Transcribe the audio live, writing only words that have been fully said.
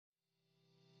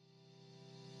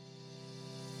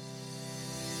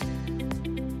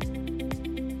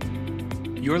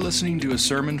You're listening to a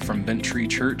sermon from Bent Tree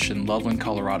Church in Loveland,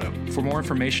 Colorado. For more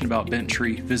information about Bent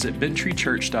Tree, visit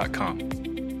benttreechurch.com.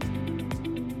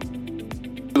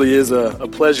 It really is a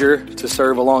pleasure to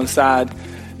serve alongside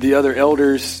the other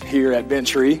elders here at Bent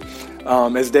Tree.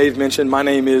 As Dave mentioned, my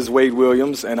name is Wade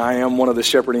Williams, and I am one of the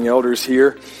shepherding elders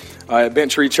here at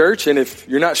Bent Tree Church. And if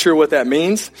you're not sure what that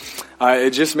means,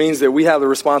 it just means that we have the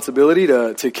responsibility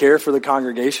to care for the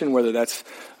congregation, whether that's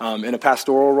in a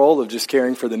pastoral role of just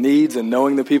caring for the needs and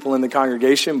knowing the people in the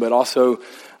congregation, but also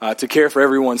to care for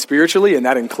everyone spiritually. And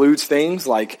that includes things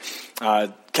like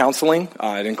counseling.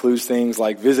 It includes things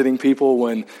like visiting people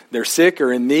when they're sick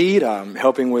or in need,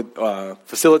 helping with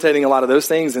facilitating a lot of those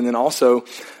things, and then also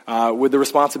with the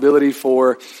responsibility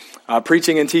for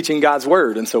preaching and teaching God's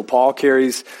word. And so Paul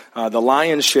carries the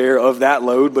lion's share of that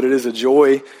load, but it is a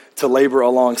joy to labor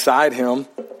alongside him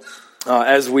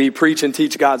as we preach and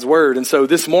teach God's word. And so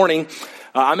this morning,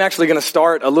 I'm actually going to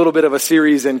start a little bit of a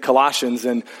series in Colossians,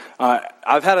 and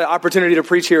I've had an opportunity to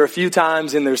preach here a few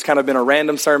times, and there's kind of been a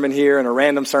random sermon here and a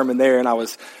random sermon there, and I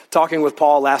was talking with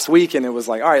Paul last week, and it was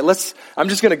like, all right, I'm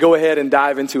just going to go ahead and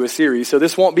dive into a series. So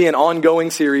this won't be an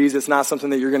ongoing series. It's not something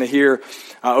that you're going to hear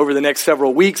over the next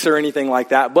several weeks or anything like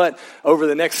that, but over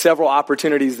the next several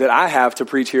opportunities that I have to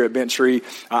preach here at Bent Tree,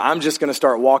 I'm just going to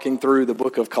start walking through the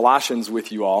book of Colossians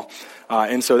with you all.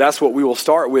 And so that's what we will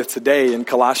start with today in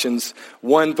Colossians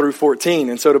 1 through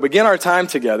 14. And so to begin our time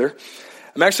together,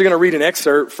 I'm actually going to read an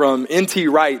excerpt from N.T.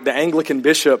 Wright, the Anglican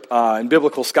bishop and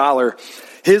biblical scholar.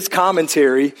 His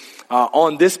commentary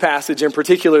on this passage, in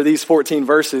particular these 14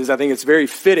 verses, I think it's very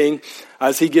fitting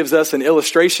as he gives us an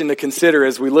illustration to consider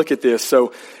as we look at this.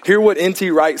 So hear what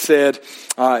N.T. Wright said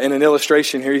in an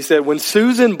illustration here. He said, when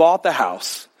Susan bought the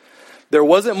house, there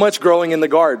wasn't much growing in the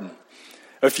garden.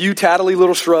 A few tattly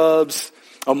little shrubs,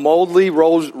 a moldly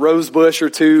rose bush or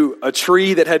two, a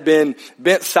tree that had been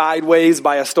bent sideways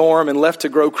by a storm and left to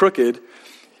grow crooked.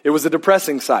 It was a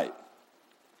depressing sight.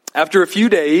 After a few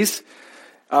days,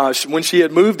 when she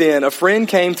had moved in, a friend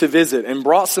came to visit and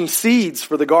brought some seeds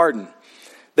for the garden.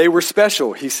 They were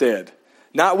special, he said,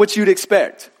 not what you'd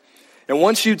expect. And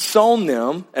once you'd sown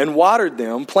them and watered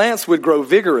them, plants would grow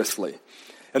vigorously.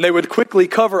 And they would quickly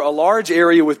cover a large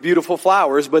area with beautiful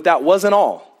flowers, but that wasn't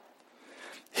all.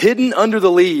 Hidden under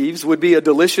the leaves would be a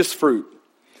delicious fruit.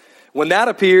 When that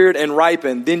appeared and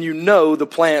ripened, then you know the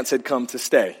plants had come to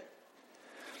stay.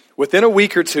 Within a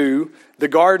week or two, the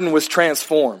garden was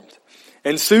transformed,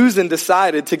 and Susan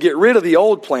decided to get rid of the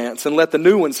old plants and let the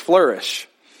new ones flourish.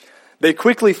 They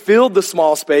quickly filled the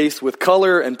small space with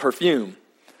color and perfume.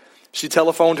 She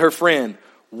telephoned her friend,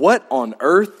 "What on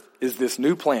earth is this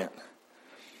new plant?"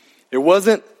 It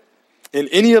wasn't in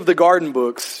any of the garden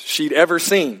books she'd ever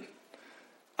seen.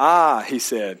 "Ah," he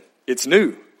said, "it's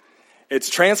new. It's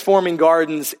transforming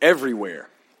gardens everywhere.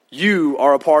 You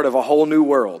are a part of a whole new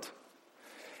world."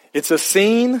 It's a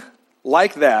scene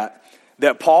like that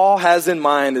Paul has in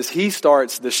mind as he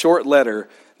starts the short letter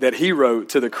that he wrote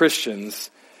to the Christians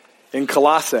in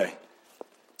Colossae.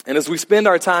 And as we spend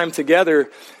our time together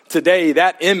today,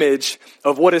 that image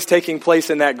of what is taking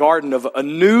place in that garden of a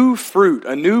new fruit,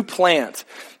 a new plant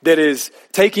that is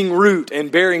taking root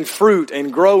and bearing fruit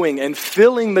and growing and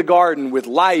filling the garden with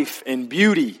life and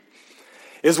beauty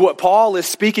is what Paul is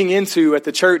speaking into at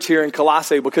the church here in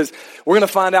Colossae, because we're going to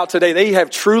find out today they have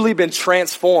truly been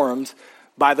transformed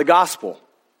by the gospel.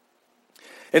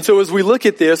 And so as we look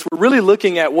at this, we're really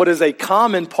looking at what is a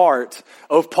common part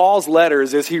of Paul's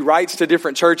letters as he writes to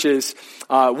different churches,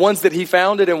 ones that he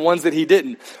founded and ones that he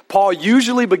didn't. Paul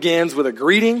usually begins with a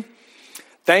greeting,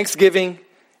 thanksgiving,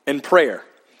 and prayer.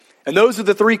 And those are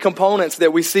the three components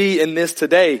that we see in this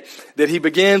today, that he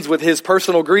begins with his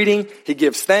personal greeting, he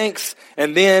gives thanks,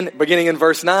 and then beginning in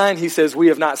verse 9, he says, "We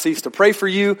have not ceased to pray for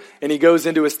you," and he goes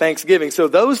into his thanksgiving. So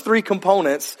those three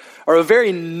components are a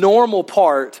very normal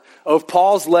part of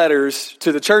Paul's letters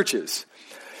to the churches.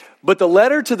 But the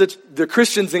letter to the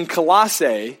Christians in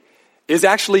Colossae is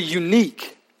actually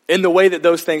unique in the way that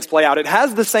those things play out. It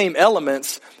has the same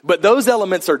elements, but those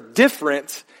elements are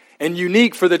different and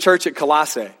unique for the church at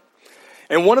Colossae.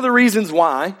 And one of the reasons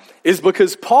why is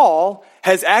because Paul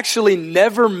has actually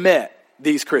never met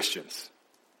these Christians.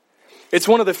 It's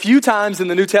one of the few times in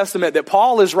the New Testament that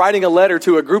Paul is writing a letter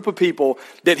to a group of people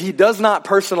that he does not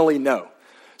personally know.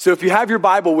 So if you have your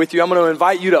Bible with you, I'm going to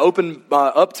invite you to open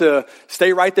up to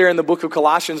stay right there in the book of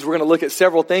Colossians. We're going to look at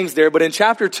several things there. But in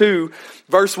chapter 2,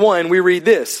 verse 1, we read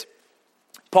this.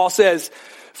 Paul says,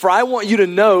 "For I want you to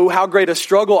know how great a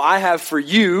struggle I have for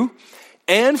you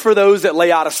and for those at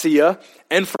Laodicea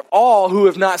and for all who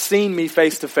have not seen me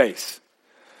face to face."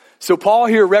 So Paul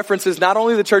here references not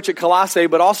only the church at Colossae,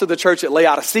 but also the church at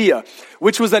Laodicea,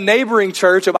 which was a neighboring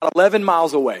church about 11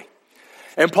 miles away.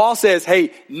 And Paul says,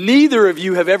 hey, neither of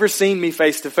you have ever seen me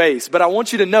face to face, but I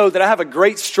want you to know that I have a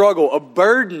great struggle, a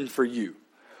burden for you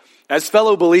as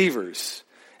fellow believers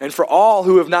and for all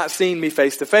who have not seen me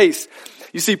face to face.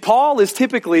 You see, Paul is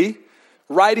typically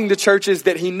writing to churches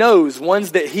that he knows,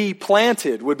 ones that he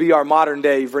planted would be our modern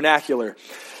day vernacular.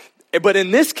 But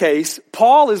in this case,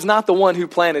 Paul is not the one who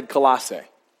planted Colossae.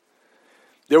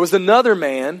 There was another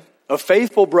man, a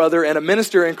faithful brother and a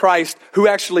minister in Christ, who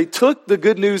actually took the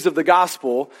good news of the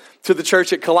gospel to the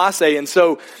church at Colossae. And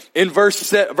so in verses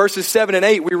 7 and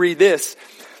 8, we read this.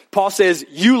 Paul says,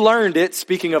 you learned it,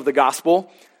 speaking of the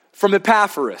gospel, from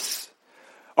Epaphras,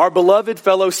 our beloved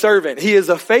fellow servant. He is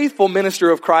a faithful minister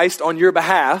of Christ on your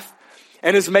behalf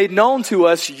and has made known to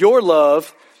us your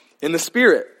love in the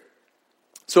Spirit.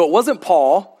 So it wasn't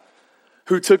Paul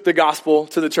who took the gospel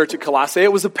to the church at Colossae.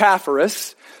 It was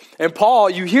Epaphras. And Paul,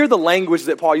 you hear the language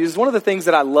that Paul uses. One of the things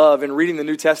that I love in reading the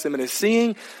New Testament is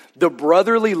seeing the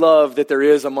brotherly love that there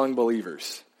is among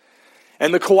believers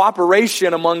and the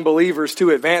cooperation among believers to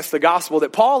advance the gospel,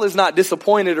 that Paul is not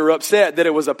disappointed or upset that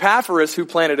it was Epaphras who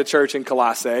planted a church in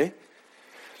Colossae.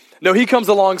 No, he comes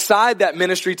alongside that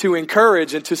ministry to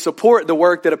encourage and to support the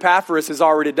work that Epaphras has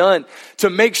already done, to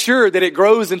make sure that it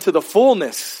grows into the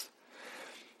fullness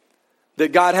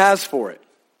that God has for it.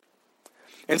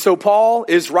 And so Paul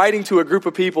is writing to a group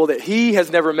of people that he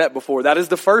has never met before. That is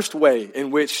the first way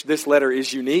in which this letter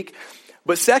is unique.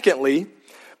 But secondly,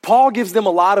 Paul gives them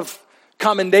a lot of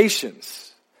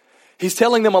commendations. He's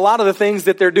telling them a lot of the things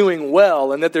that they're doing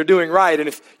well and that they're doing right. And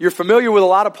if you're familiar with a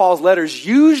lot of Paul's letters,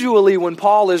 usually when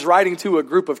Paul is writing to a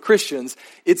group of Christians,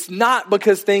 it's not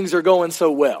because things are going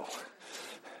so well.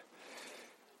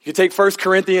 You take 1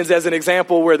 Corinthians as an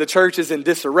example where the church is in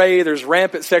disarray, there's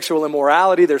rampant sexual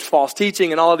immorality, there's false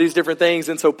teaching and all of these different things.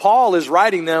 And so Paul is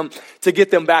writing them to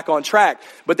get them back on track.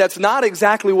 But that's not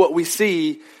exactly what we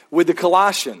see with the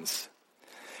Colossians.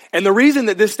 And the reason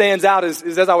that this stands out is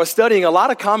as I was studying, a lot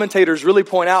of commentators really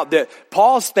point out that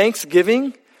Paul's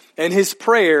thanksgiving and his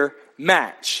prayer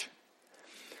match.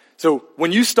 So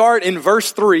when you start in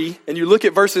verse 3 and you look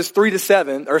at verses 3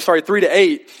 to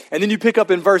 8, and then you pick up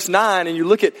in verse 9 and you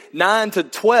look at 9 to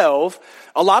 12,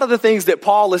 a lot of the things that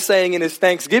Paul is saying in his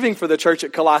thanksgiving for the church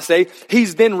at Colossae,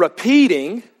 he's then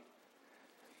repeating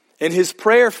in his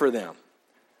prayer for them.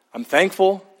 I'm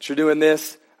thankful that you're doing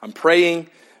this. I'm praying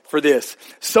for this.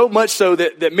 So much so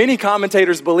that many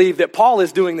commentators believe that Paul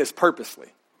is doing this purposely.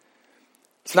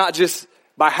 It's not just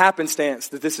by happenstance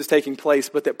that this is taking place,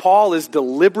 but that Paul is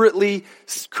deliberately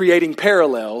creating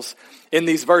parallels in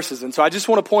these verses. And so I just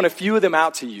want to point a few of them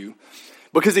out to you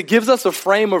because it gives us a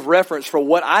frame of reference for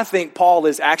what I think Paul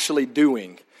is actually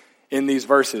doing in these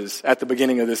verses at the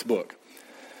beginning of this book.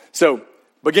 So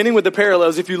beginning with the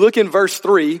parallels, if you look in verse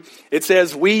 3, it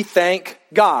says, we thank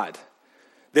God.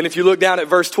 Then if you look down at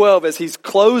verse 12, as he's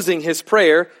closing his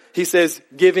prayer, he says,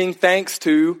 giving thanks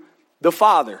to the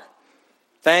Father.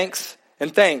 Thanks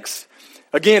and thanks.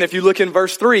 Again, if you look in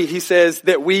verse 3, he says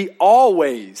that we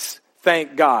always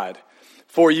thank God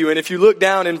for you. And if you look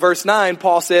down in verse 9,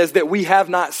 Paul says that we have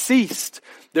not ceased.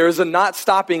 There is a not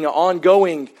stopping,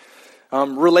 ongoing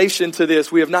relation to this.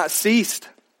 We have not ceased.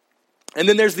 And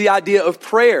then there's the idea of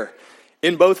prayer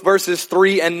in both verses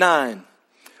 3 and 9.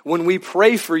 When we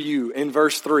pray for you in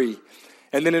verse 3.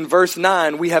 And then in verse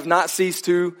 9, we have not ceased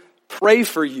to pray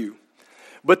for you.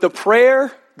 But the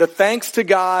prayer, the thanks to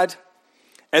God,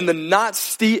 and the not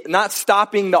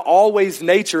stopping the always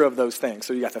nature of those things.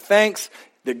 So you got the thanks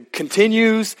that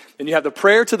continues, and you have the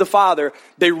prayer to the Father.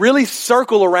 They really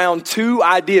circle around two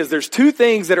ideas. There's two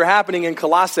things that are happening in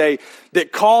Colossae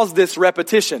that cause this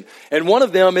repetition. And one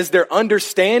of them is their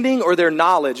understanding or their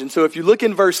knowledge. And so if you look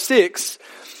in verse 6,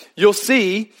 you'll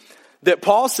see that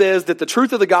Paul says that the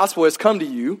truth of the gospel has come to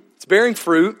you. It's bearing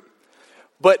fruit.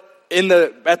 But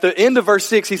at the end of verse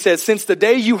 6, he says, since the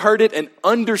day you heard it and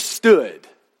understood.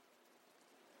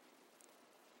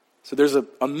 So there's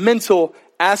a mental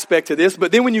aspect to this.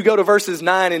 But then when you go to verses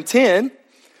 9 and 10,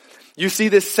 you see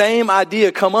this same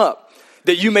idea come up.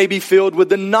 That you may be filled with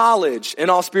the knowledge and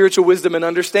all spiritual wisdom and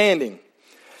understanding.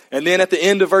 And then at the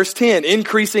end of verse 10,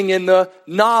 increasing in the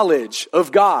knowledge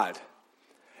of God.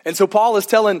 And so Paul is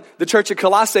telling the church at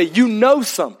Colossae, you know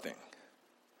something.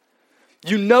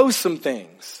 You know some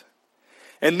things.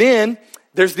 And then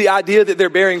there's the idea that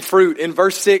they're bearing fruit. In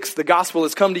verse 6, the gospel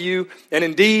has come to you, and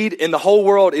indeed in the whole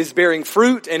world is bearing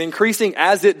fruit and increasing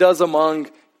as it does among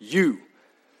you.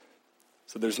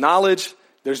 So there's knowledge,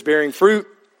 there's bearing fruit.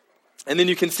 And then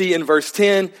you can see in verse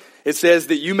 10, it says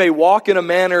that you may walk in a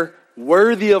manner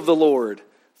worthy of the Lord,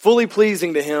 fully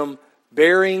pleasing to him,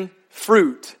 bearing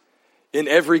fruit in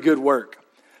every good work.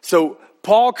 So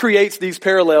Paul creates these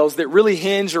parallels that really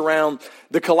hinge around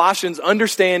the Colossians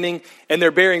understanding and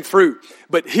their bearing fruit.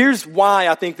 But here's why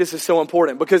I think this is so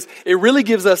important, because it really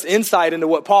gives us insight into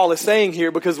what Paul is saying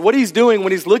here, because what he's doing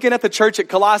when he's looking at the church at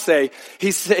Colossae,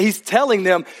 he's telling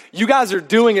them, you guys are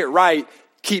doing it right,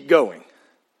 keep going.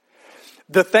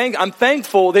 I'm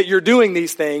thankful that you're doing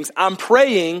these things. I'm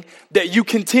praying that you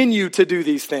continue to do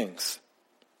these things.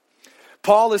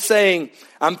 Paul is saying,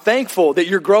 I'm thankful that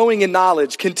you're growing in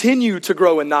knowledge. Continue to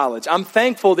grow in knowledge. I'm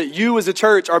thankful that you as a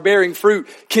church are bearing fruit.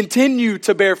 Continue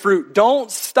to bear fruit.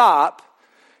 Don't stop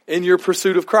in your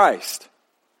pursuit of Christ.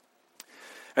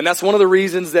 And that's one of the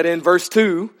reasons that in verse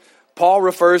 2, Paul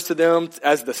refers to them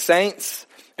as the saints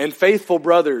and faithful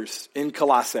brothers in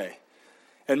Colossae.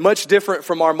 And much different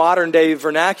from our modern day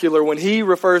vernacular, when he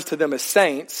refers to them as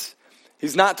saints,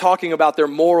 he's not talking about their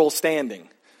moral standing.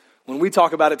 When we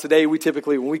talk about it today,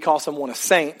 when we call someone a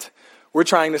saint, we're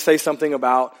trying to say something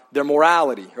about their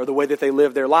morality or the way that they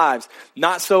live their lives.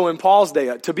 Not so in Paul's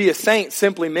day. To be a saint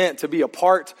simply meant to be a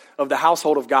part of the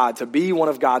household of God, to be one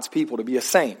of God's people, to be a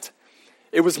saint.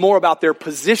 It was more about their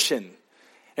position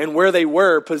and where they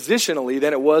were positionally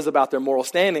than it was about their moral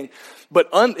standing. But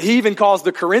he even calls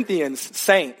the Corinthians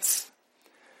saints.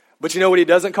 But you know what he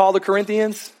doesn't call the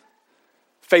Corinthians?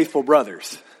 Faithful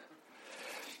brothers.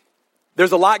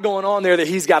 There's a lot going on there that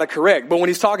he's got to correct. But when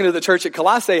he's talking to the church at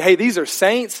Colossae, hey, these are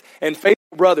saints and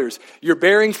faithful brothers. You're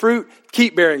bearing fruit,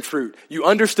 keep bearing fruit. You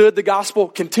understood the gospel,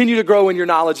 continue to grow in your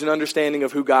knowledge and understanding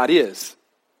of who God is.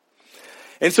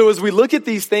 And so as we look at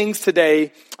these things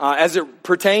today, as it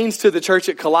pertains to the church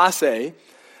at Colossae,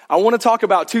 I want to talk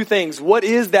about two things. What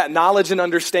is that knowledge and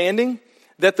understanding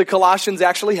that the Colossians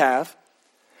actually have?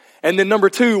 And then number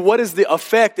two, what is the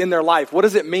effect in their life? What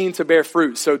does it mean to bear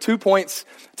fruit? So 2 points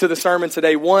to the sermon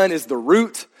today. One is the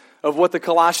root of what the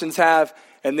Colossians have.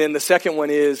 And then the second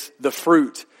one is the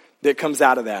fruit that comes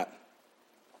out of that.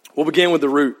 We'll begin with the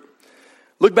root.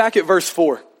 Look back at verse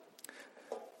 4.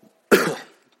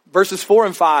 Verses 4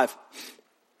 and 5.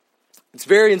 It's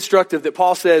very instructive that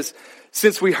Paul says,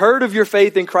 since we heard of your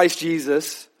faith in Christ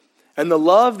Jesus and the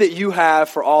love that you have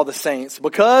for all the saints,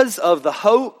 because of the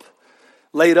hope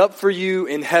laid up for you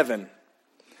in heaven.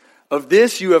 Of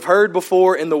this you have heard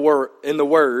before in the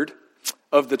word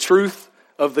of the truth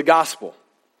of the gospel.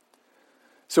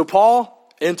 So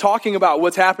Paul, in talking about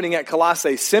what's happening at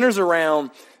Colossae, centers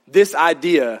around this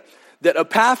idea that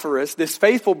Epaphras, this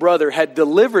faithful brother, had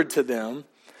delivered to them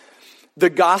the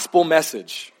gospel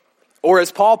message. Or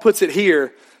as Paul puts it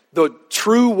here, the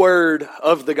true word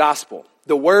of the gospel.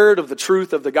 The word of the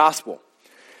truth of the gospel.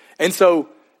 And so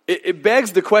it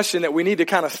begs the question that we need to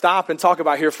kind of stop and talk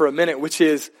about here for a minute, which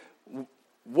is,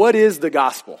 what is the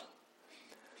gospel?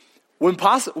 When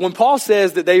Paul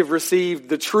says that they've received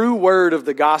the true word of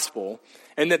the gospel,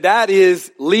 and that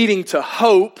is leading to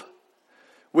hope,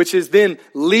 which is then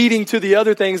leading to the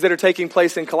other things that are taking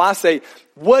place in Colossae,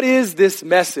 what is this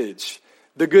message,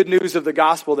 the good news of the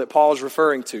gospel that Paul is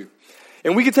referring to?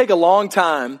 And we could take a long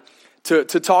time to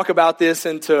talk about this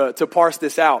and to parse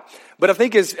this out. But I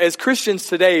think as Christians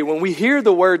today, when we hear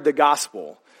the word the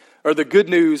gospel or the good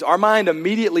news, our mind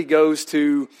immediately goes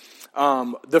to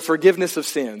the forgiveness of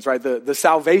sins, right? The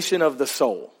salvation of the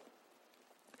soul.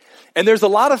 And there's a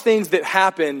lot of things that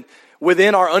happen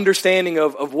within our understanding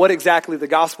of what exactly the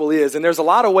gospel is. And there's a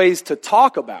lot of ways to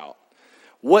talk about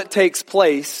what takes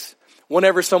place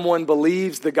whenever someone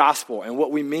believes the gospel and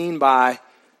what we mean by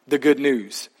the good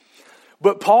news.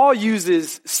 But Paul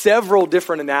uses several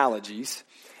different analogies.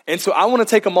 And so I want to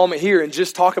take a moment here and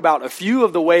just talk about a few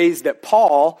of the ways that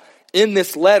Paul, in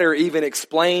this letter, even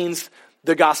explains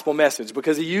the gospel message,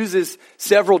 because he uses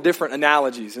several different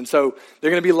analogies. And so they're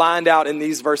going to be lined out in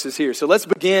these verses here. So let's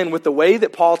begin with the way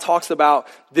that Paul talks about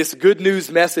this good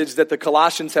news message that the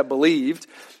Colossians have believed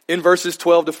in verses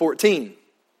 12 to 14.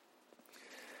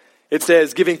 It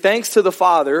says, giving thanks to the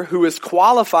Father who has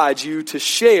qualified you to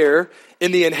share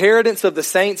in the inheritance of the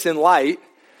saints in light.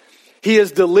 He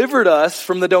has delivered us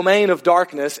from the domain of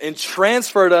darkness and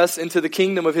transferred us into the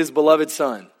kingdom of his beloved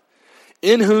Son,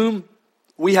 in whom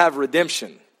we have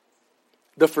redemption,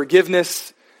 the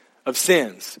forgiveness of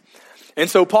sins. And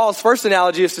so Paul's first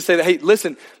analogy is to say that, hey,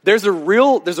 listen, there's a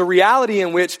reality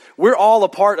in which we're all a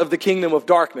part of the kingdom of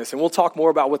darkness. And we'll talk more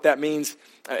about what that means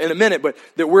in a minute, but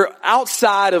that we're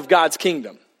outside of God's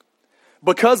kingdom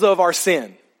because of our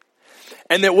sin.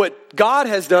 And that what God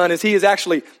has done is he has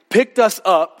actually picked us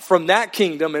up from that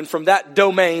kingdom and from that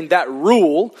domain, that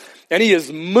rule, and he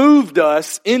has moved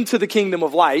us into the kingdom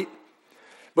of light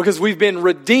because we've been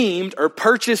redeemed or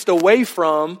purchased away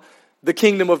from the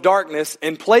kingdom of darkness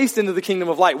and placed into the kingdom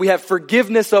of light. We have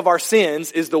forgiveness of our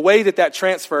sins is the way that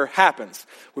transfer happens.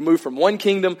 We move from one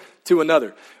kingdom to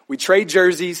another. We trade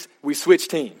jerseys, we switch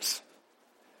teams.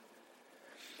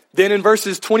 Then in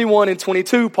verses 21 and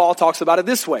 22, Paul talks about it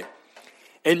this way.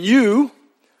 And you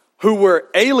who were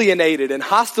alienated and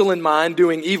hostile in mind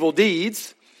doing evil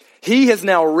deeds, he has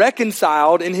now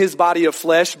reconciled in his body of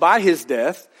flesh by his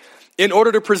death, in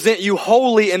order to present you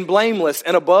holy and blameless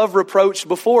and above reproach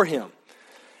before him.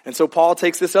 And so Paul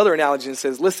takes this other analogy and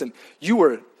says, listen, you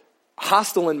were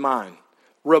hostile in mind,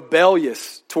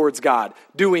 rebellious towards God,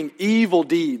 doing evil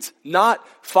deeds, not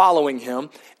following him.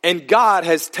 And God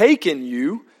has taken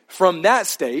you from that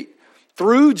state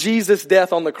through Jesus'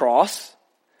 death on the cross.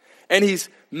 And he's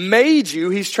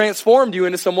transformed you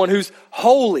into someone who's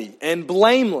holy and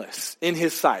blameless in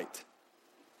his sight.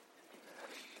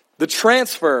 The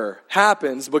transfer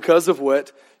happens because of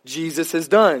what Jesus has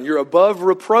done. You're above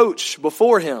reproach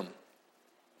before him.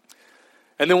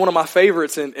 And then one of my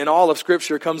favorites in all of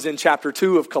Scripture comes in chapter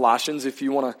 2 of Colossians, if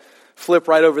you want to flip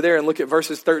right over there and look at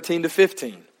verses 13 to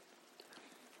 15.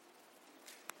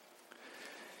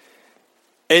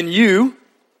 And you,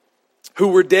 who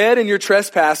were dead in your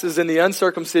trespasses and the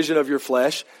uncircumcision of your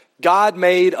flesh, God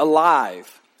made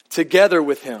alive together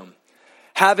with him,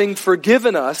 having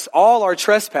forgiven us all our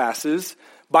trespasses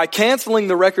by canceling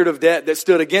the record of debt that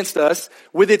stood against us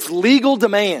with its legal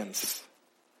demands.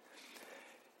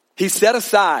 He set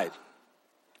aside,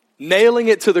 nailing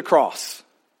it to the cross.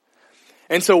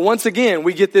 And so once again,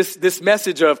 we get this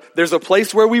message of there's a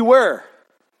place where we were.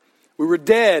 We were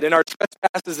dead in our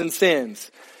trespasses and sins.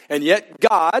 And yet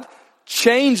God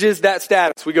changes that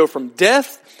status. We go from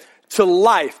death to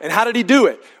life. And how did he do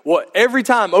it? Well, every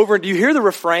time over, do you hear the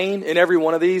refrain in every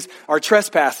one of these? Our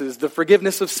trespasses, the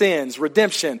forgiveness of sins,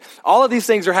 redemption. All of these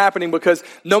things are happening because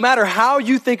no matter how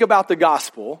you think about the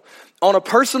gospel, on a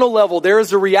personal level, there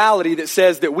is a reality that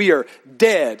says that we are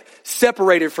dead,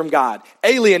 separated from God,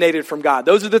 alienated from God.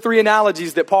 Those are the three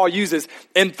analogies that Paul uses.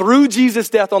 And through Jesus'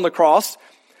 death on the cross,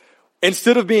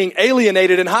 instead of being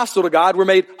alienated and hostile to God, we're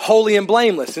made holy and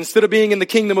blameless. Instead of being in the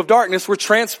kingdom of darkness, we're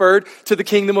transferred to the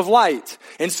kingdom of light.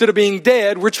 Instead of being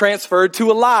dead, we're transferred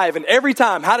to alive. And every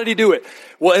time, how did he do it?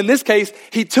 Well, in this case,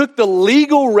 he took the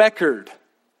legal record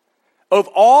of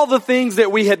all the things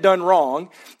that we had done wrong,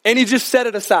 and he just set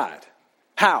it aside.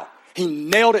 How? He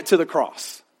nailed it to the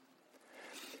cross.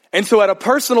 And so at a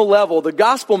personal level, the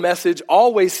gospel message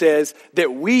always says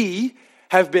that we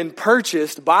have been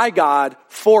purchased by God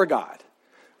for God.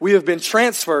 We have been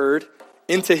transferred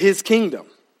into his kingdom.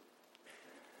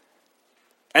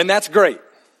 And that's great.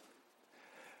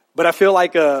 But I feel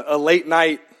like a late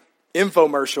night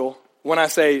infomercial when I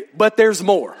say, but there's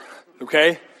more,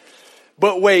 okay?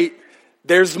 But wait,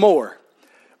 there's more.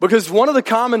 Because one of the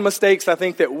common mistakes I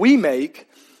think that we make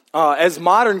as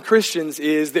modern Christians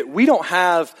is that we don't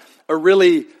have a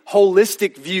really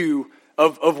holistic view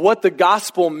of what the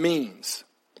gospel means.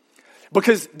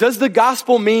 Because does the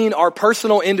gospel mean our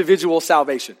personal individual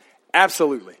salvation?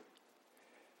 Absolutely.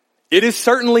 It is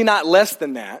certainly not less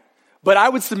than that, but I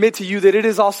would submit to you that it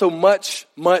is also much,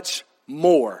 much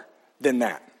more than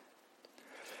that.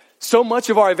 So much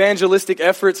of our evangelistic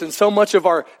efforts and so much of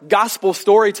our gospel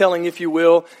storytelling, if you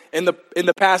will, in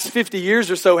the past 50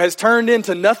 years or so has turned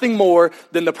into nothing more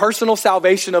than the personal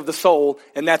salvation of the soul,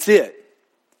 and that's it.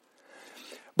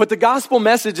 But the gospel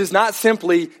message is not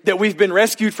simply that we've been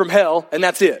rescued from hell and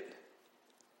that's it.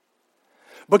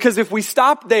 Because if we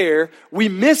stop there, we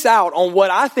miss out on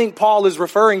what I think Paul is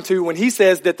referring to when he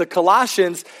says that the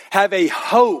Colossians have a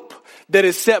hope that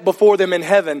is set before them in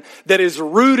heaven that is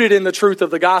rooted in the truth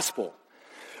of the gospel.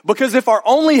 Because if our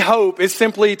only hope is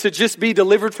simply to just be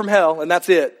delivered from hell and that's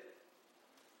it,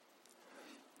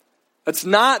 it's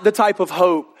not the type of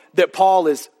hope that Paul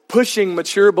is pushing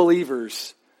mature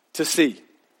believers to see.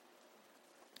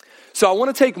 So I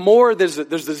want to take more, there's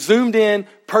the zoomed in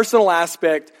personal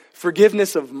aspect.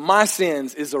 Forgiveness of my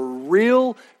sins is a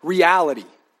real reality.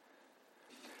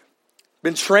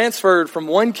 Been transferred from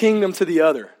one kingdom to the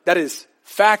other. That is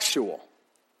factual.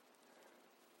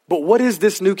 But what is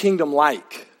this new kingdom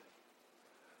like?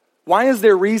 Why is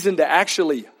there reason to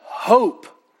actually hope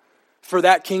for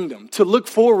that kingdom, to look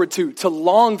forward to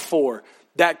long for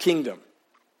that kingdom?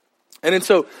 And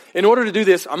so in order to do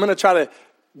this, I'm going to try to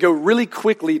go really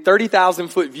quickly, 30,000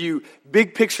 foot view,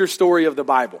 big picture story of the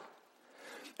Bible.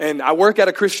 And I work at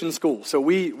a Christian school, so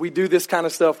we do this kind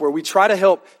of stuff where we try to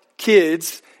help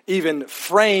kids even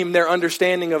frame their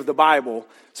understanding of the Bible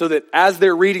so that as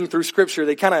they're reading through Scripture,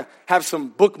 they kind of have some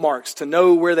bookmarks to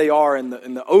know where they are in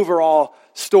the overall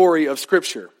story of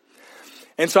Scripture.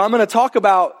 And so I'm going to talk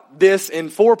about this in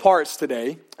 4 parts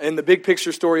today in the big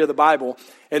picture story of the Bible.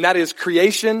 And that is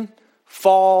creation,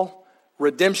 fall,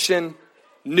 redemption,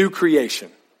 new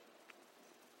creation.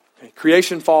 Okay,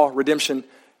 creation, fall, redemption,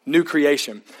 new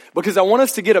creation. Because I want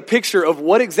us to get a picture of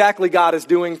what exactly God is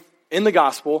doing in the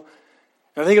gospel.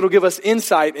 And I think it'll give us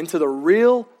insight into the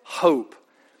real hope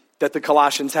that the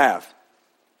Colossians have.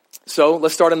 So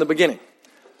let's start in the beginning.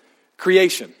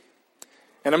 Creation.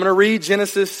 And I'm going to read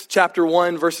Genesis chapter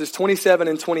 1, verses 27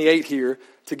 and 28 here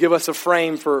to give us a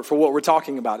frame for what we're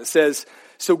talking about. It says,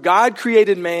 "So God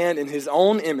created man in his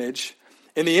own image.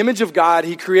 In the image of God,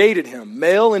 he created him.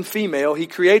 Male and female, he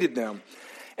created them.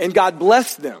 And God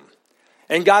blessed them.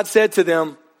 And God said to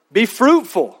them, 'Be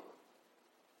fruitful.'"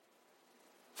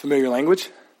 Familiar language.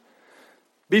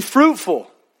 "Be fruitful.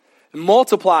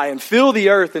 Multiply and fill the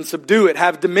earth and subdue it.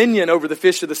 Have dominion over the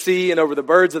fish of the sea and over the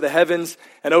birds of the heavens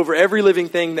and over every living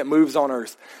thing that moves on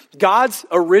earth." God's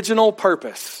original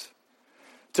purpose,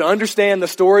 to understand the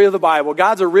story of the Bible,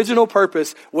 God's original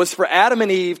purpose was for Adam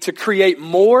and Eve to create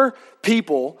more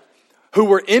people who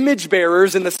were image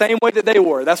bearers in the same way that they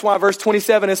were. That's why verse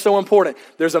 27 is so important.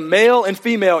 There's a male and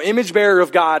female image bearer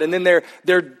of God, and then their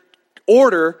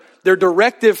order, their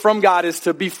directive from God is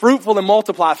to be fruitful and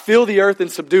multiply, fill the earth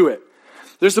and subdue it.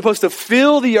 They're supposed to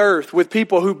fill the earth with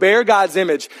people who bear God's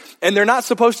image, and they're not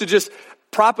supposed to just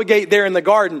propagate there in the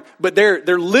garden, but they're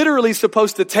literally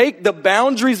supposed to take the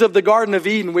boundaries of the Garden of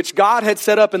Eden, which God had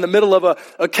set up in the middle of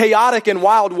a chaotic and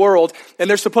wild world, and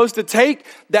they're supposed to take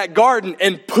that garden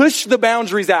and push the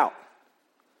boundaries out.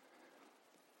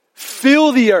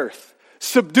 Fill the earth.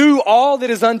 Subdue all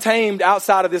that is untamed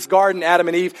outside of this garden, Adam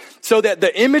and Eve, so that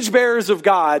the image bearers of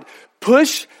God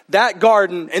push that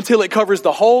garden until it covers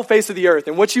the whole face of the earth.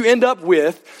 And what you end up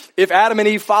with, if Adam and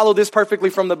Eve follow this perfectly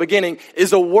from the beginning,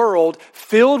 is a world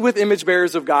filled with image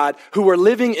bearers of God who are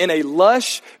living in a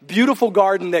lush, beautiful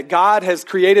garden that God has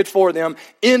created for them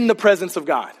in the presence of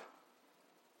God.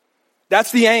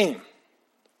 That's the aim.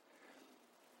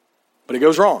 But it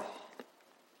goes wrong.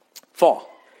 Fall.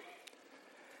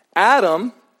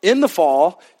 Adam, in the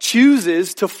fall,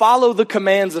 chooses to follow the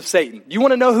commands of Satan. You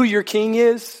want to know who your king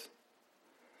is?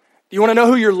 You want to know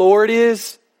who your Lord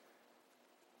is?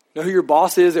 Know who your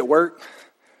boss is at work?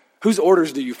 Whose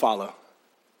orders do you follow?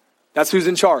 That's who's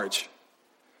in charge.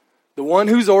 The one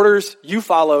whose orders you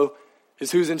follow is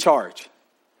who's in charge.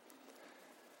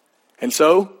 And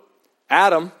so,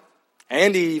 Adam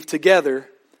and Eve together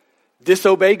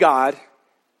disobey God.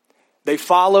 They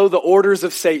follow the orders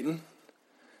of Satan.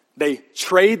 They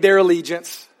trade their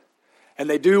allegiance, and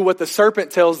they do what the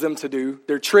serpent tells them to do.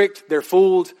 They're tricked, they're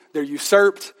fooled, they're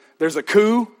usurped. There's a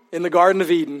coup in the Garden of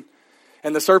Eden,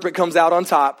 and the serpent comes out on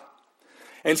top.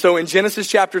 And so in Genesis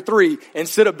chapter 3,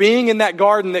 instead of being in that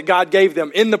garden that God gave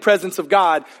them in the presence of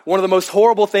God, one of the most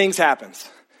horrible things happens.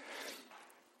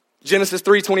 Genesis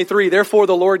 3:23, "Therefore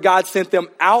the Lord God sent them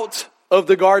out of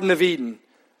the Garden of Eden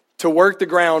to work the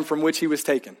ground from which he was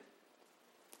taken."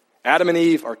 Adam and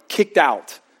Eve are kicked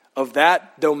out of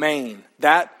that domain,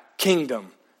 that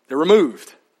kingdom. They're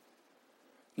removed.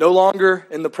 No longer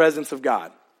in the presence of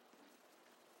God.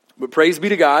 But praise be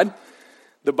to God,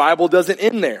 the Bible doesn't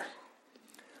end there.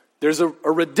 There's a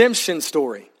redemption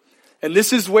story. And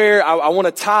this is where I want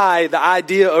to tie the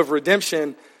idea of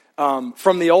redemption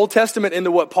from the Old Testament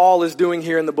into what Paul is doing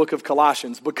here in the book of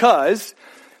Colossians. Because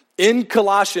in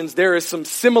Colossians, there is some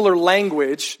similar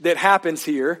language that happens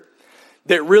here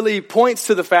that really points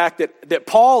to the fact that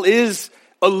Paul is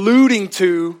alluding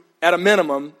to, at a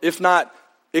minimum, if not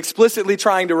explicitly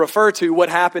trying to refer to what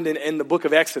happened in the book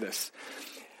of Exodus.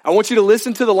 I want you to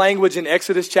listen to the language in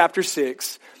Exodus chapter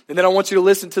 6, and then I want you to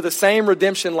listen to the same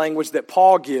redemption language that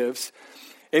Paul gives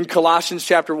in Colossians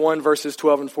chapter 1, verses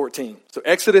 12 and 14. So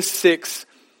Exodus 6,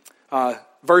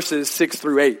 verses 6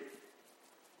 through 8.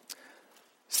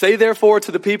 "Say therefore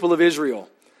to the people of Israel,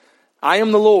 I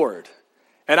am the Lord,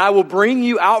 and I will bring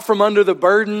you out from under the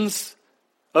burdens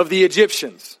of the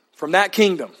Egyptians," from that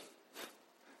kingdom.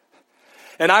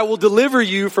 "And I will deliver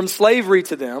you from slavery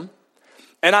to them,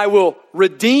 and I will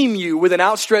redeem you with an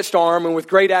outstretched arm and with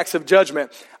great acts of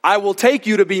judgment. I will take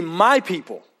you to be my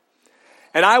people,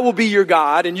 and I will be your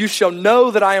God, and you shall know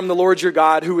that I am the Lord your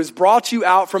God, who has brought you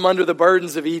out from under the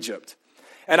burdens of Egypt.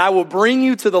 And I will bring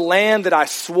you to the land that I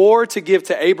swore to give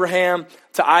to Abraham,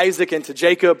 to Isaac, and to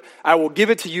Jacob. I will give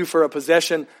it to you for a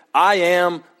possession. I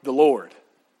am the Lord."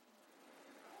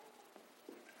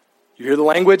 You hear the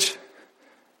language?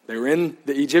 They were in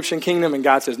the Egyptian kingdom, and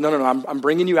God says, no, I'm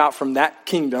bringing you out from that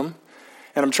kingdom,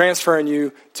 and I'm transferring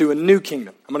you to a new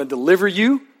kingdom. I'm going to deliver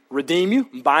you, redeem you,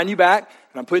 and bind you back,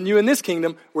 and I'm putting you in this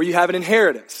kingdom where you have an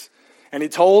inheritance. And he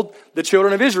told the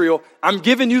children of Israel, I'm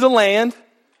giving you the land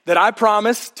that I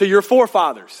promised to your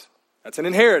forefathers. That's an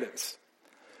inheritance.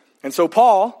 And so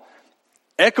Paul,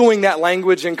 echoing that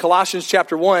language in Colossians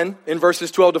chapter 1, in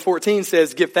verses 12 to 14,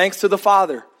 says, give thanks to the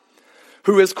Father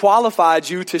who has qualified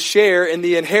you to share in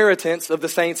the inheritance of the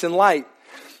saints in light.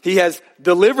 He has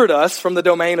delivered us from the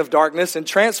domain of darkness and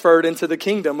transferred into the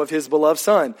kingdom of his beloved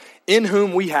Son, in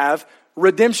whom we have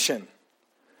redemption,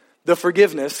 the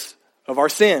forgiveness of our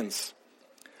sins.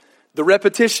 The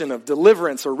repetition of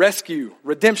deliverance or rescue,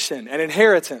 redemption, and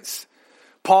inheritance.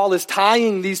 Paul is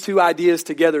tying these two ideas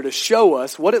together to show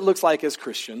us what it looks like as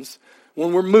Christians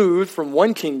when we're moved from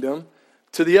one kingdom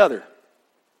to the other.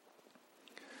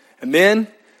 And then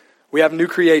we have new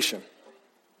creation.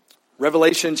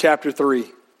 Revelation chapter 3.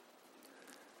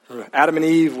 Adam and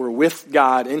Eve were with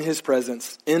God in his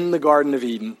presence in the Garden of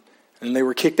Eden, and they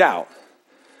were kicked out.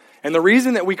 And the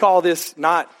reason that we call this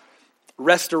not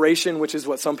restoration, which is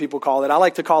what some people call it, I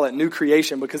like to call it new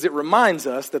creation because it reminds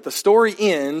us that the story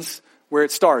ends where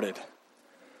it started.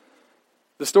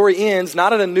 The story ends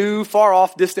not at a new, far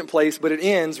off, distant place, but it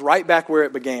ends right back where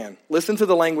it began. Listen to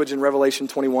the language in Revelation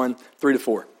 21,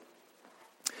 3-4.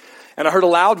 And I heard a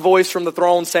loud voice from the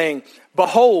throne saying,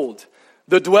 behold,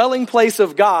 the dwelling place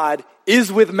of God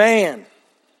is with man.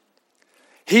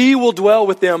 He will dwell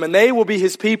with them, and they will be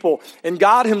his people, and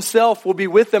God himself will be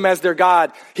with them as their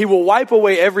God. He will wipe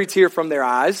away every tear from their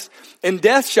eyes, and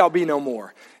death shall be no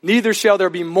more. Neither shall there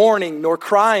be mourning, nor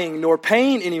crying, nor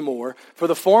pain anymore, for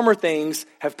the former things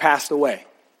have passed away.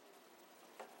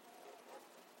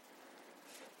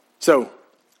 So,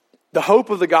 the hope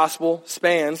of the gospel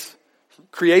spans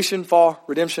creation, fall,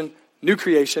 redemption, new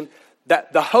creation.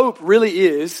 That the hope really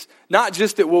is not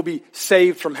just that we'll be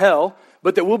saved from hell,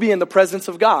 but that we'll be in the presence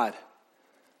of God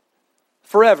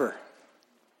forever.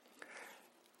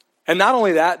 And not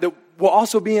only that we'll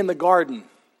also be in the garden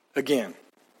again.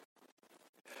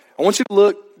 I want you to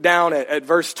look down at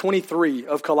verse 23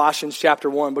 of Colossians chapter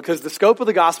 1, because the scope of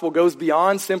the gospel goes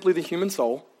beyond simply the human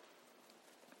soul.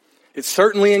 It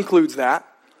certainly includes that,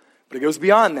 but it goes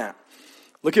beyond that.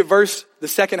 Look at the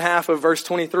second half of verse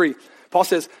 23. Paul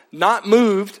says, not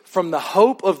moved from the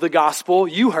hope of the gospel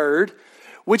you heard,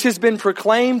 which has been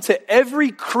proclaimed to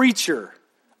every creature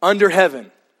under heaven,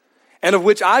 and of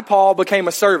which I, Paul, became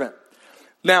a servant.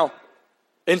 Now,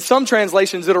 in some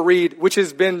translations it'll read, which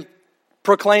has been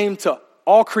proclaimed to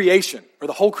all creation, or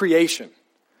the whole creation.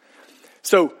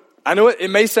 So, I know it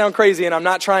may sound crazy, and I'm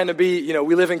not trying to be,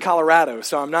 we live in Colorado,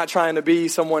 so I'm not trying to be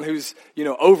someone who's,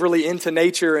 overly into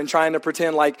nature and trying to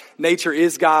pretend like nature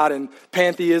is God and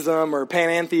pantheism or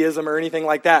panentheism or anything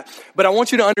like that. But I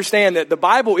want you to understand that the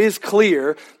Bible is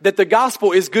clear that the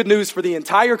gospel is good news for the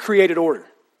entire created order.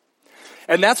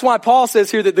 And that's why Paul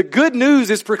says here that the good news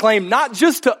is proclaimed not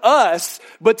just to us,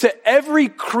 but to every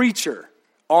creature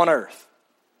on earth.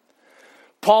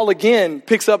 Paul again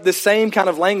picks up this same kind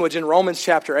of language in Romans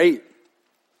chapter 8.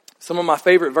 Some of my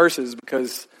favorite verses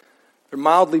because they're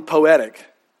mildly poetic.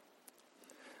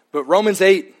 But Romans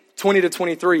 8,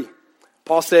 20-23,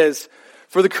 Paul says,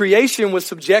 for the creation was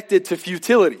subjected to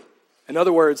futility. In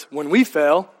other words, when we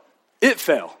fell, it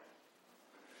fell.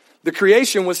 The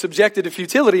creation was subjected to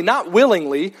futility, not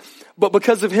willingly, but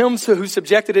because of him who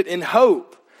subjected it in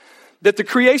hope, that the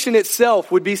creation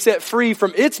itself would be set free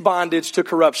from its bondage to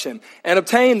corruption and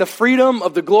obtain the freedom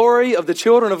of the glory of the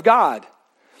children of God.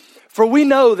 For we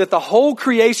know that the whole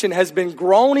creation has been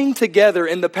groaning together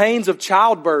in the pains of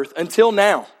childbirth until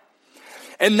now.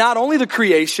 And not only the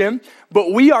creation,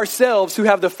 but we ourselves who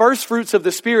have the first fruits of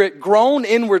the Spirit groan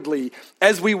inwardly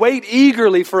as we wait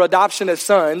eagerly for adoption as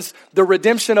sons, the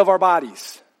redemption of our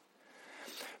bodies.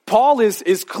 Paul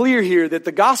is clear here that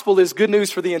the gospel is good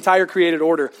news for the entire created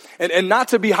order. And not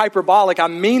to be hyperbolic, I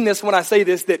mean this when I say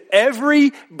this, that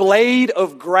every blade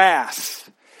of grass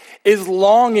is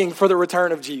longing for the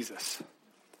return of Jesus.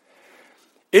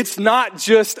 It's not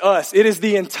just us. It is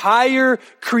the entire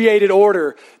created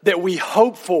order that we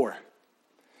hope for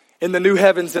in the new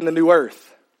heavens and the new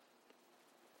earth.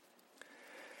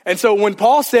 And so when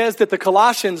Paul says that the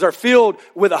Colossians are filled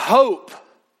with a hope,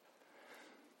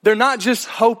 they're not just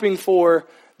hoping for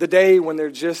the day when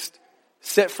they're just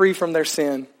set free from their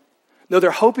sin. No, they're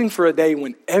hoping for a day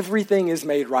when everything is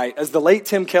made right. As the late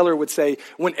Tim Keller would say,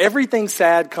 when everything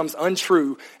sad comes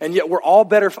untrue, and yet we're all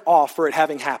better off for it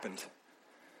having happened.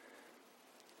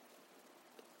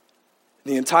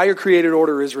 The entire created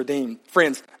order is redeemed.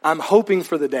 Friends, I'm hoping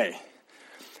for the day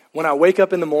when I wake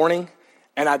up in the morning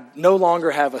and I no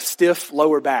longer have a stiff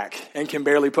lower back and can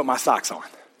barely put my socks on,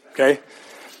 okay?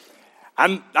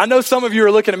 I know some of you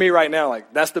are looking at me right now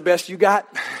like, that's the best you got,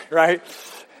 right?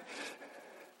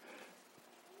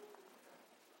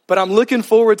 But I'm looking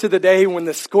forward to the day when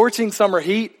the scorching summer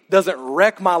heat doesn't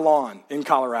wreck my lawn in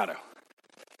Colorado.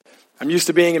 I'm used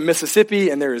to being in Mississippi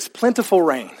and there is plentiful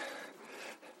rain.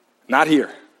 Not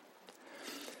here.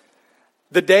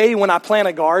 The day when I plant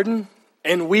a garden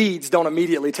and weeds don't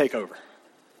immediately take over.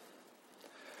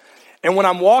 And when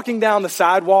I'm walking down the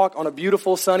sidewalk on a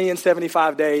beautiful sunny and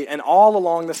 75 day, and all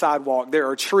along the sidewalk there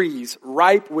are trees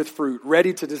ripe with fruit,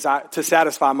 ready to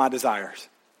satisfy my desires.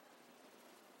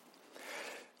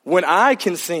 When I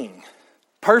can sing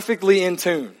perfectly in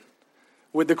tune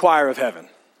with the choir of heaven.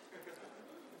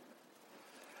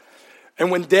 And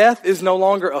when death is no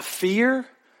longer a fear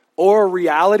or a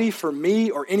reality for me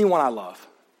or anyone I love.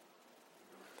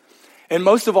 And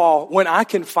most of all, when I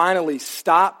can finally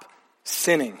stop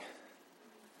sinning.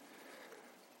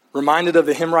 Reminded of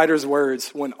the hymn writer's words,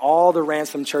 when all the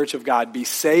ransomed church of God, be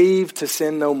saved to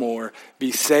sin no more,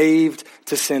 be saved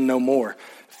to sin no more.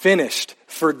 Finished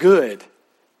for good.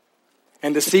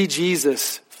 And to see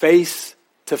Jesus face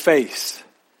to face.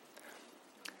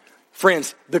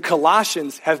 Friends, the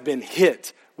Colossians have been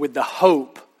hit with the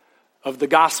hope of the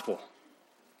gospel.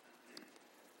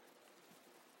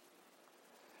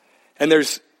 And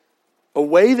there's a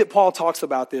way that Paul talks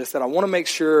about this that I want to make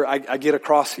sure I get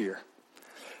across here.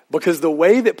 Because the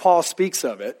way that Paul speaks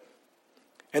of it,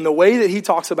 and the way that he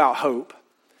talks about hope,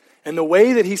 and the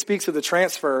way that he speaks of the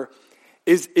transfer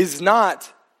is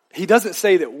not, he doesn't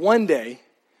say that one day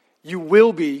you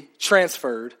will be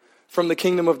transferred from the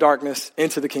kingdom of darkness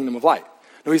into the kingdom of light.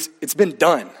 No, it's been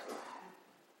done.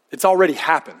 It's already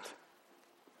happened.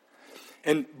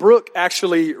 And Brooke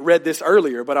actually read this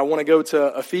earlier, but I want to go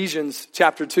to Ephesians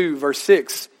chapter 2, verse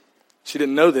 6. She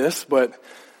didn't know this, but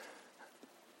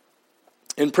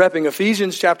in prepping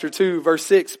Ephesians chapter 2, verse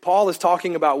 6, Paul is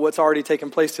talking about what's already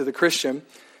taken place to the Christian.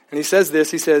 And he says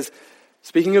this, he says,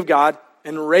 speaking of God,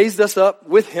 and raised us up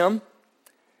with him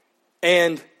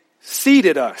and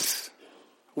seated us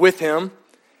with him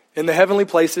in the heavenly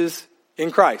places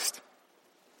in Christ.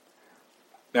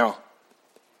 Now,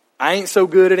 I ain't so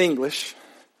good at English,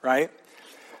 right?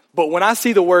 But when I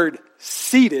see the word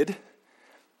seated,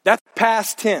 that's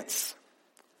past tense.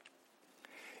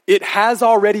 It has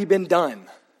already been done.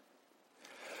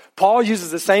 Paul uses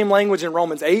the same language in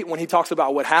Romans 8 when he talks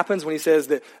about what happens when he says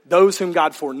that those whom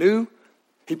God foreknew,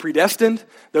 he predestined.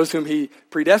 Those whom he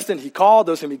predestined, he called.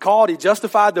 Those whom he called, he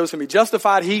justified. Those whom he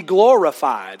justified, he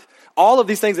glorified. All of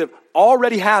these things have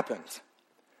already happened.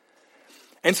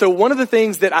 And so one of the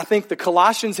things that I think the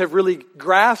Colossians have really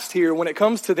grasped here when it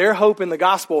comes to their hope in the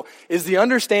gospel is the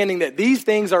understanding that these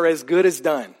things are as good as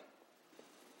done.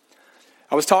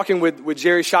 I was talking with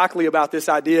Jerry Shockley about this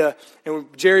idea, and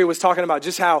Jerry was talking about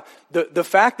just how the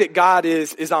fact that God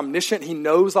is omniscient, he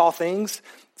knows all things.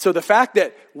 So the fact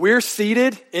that we're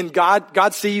seated in God,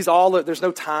 God sees there's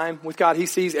no time with God, he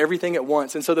sees everything at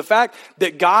once. And so the fact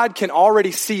that God can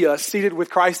already see us seated with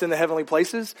Christ in the heavenly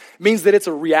places means that it's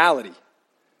a reality.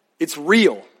 It's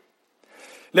real.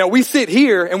 Now we sit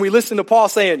here and we listen to Paul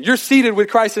saying, you're seated with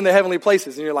Christ in the heavenly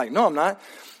places. And you're like, no, I'm not.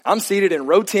 I'm seated in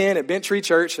row 10 at Bent Tree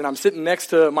Church and I'm sitting next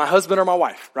to my husband or my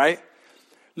wife, right?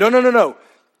 No.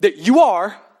 That you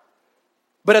are,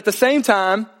 but at the same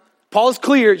time, Paul is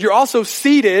clear, you're also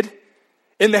seated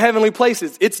in the heavenly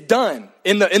places. It's done.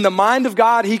 In the mind of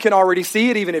God, he can already see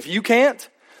it even if you can't.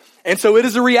 And so it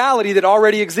is a reality that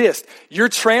already exists. Your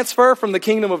transfer from the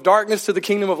kingdom of darkness to the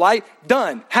kingdom of light,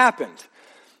 done, happened.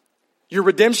 Your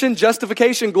redemption,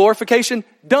 justification, glorification,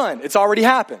 done. It's already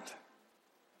happened.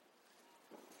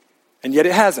 And yet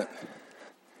it hasn't.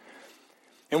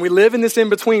 And we live in this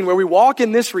in-between where we walk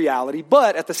in this reality,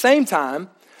 but at the same time,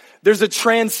 there's a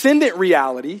transcendent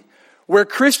reality where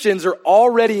Christians are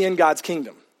already in God's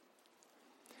kingdom.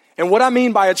 And what I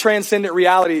mean by a transcendent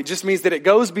reality, it just means that it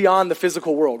goes beyond the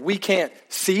physical world. We can't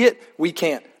see it, we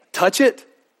can't touch it,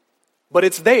 but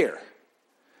it's there.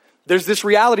 There's this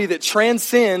reality that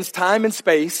transcends time and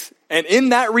space, and in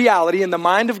that reality, in the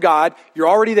mind of God, you're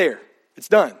already there. It's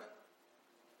done.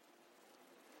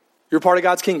 You're part of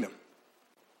God's kingdom.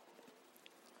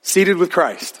 Seated with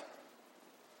Christ.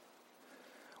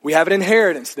 We have an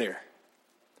inheritance there.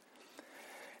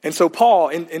 And so Paul,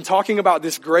 in talking about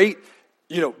this great,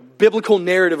 biblical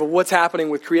narrative of what's happening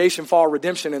with creation, fall,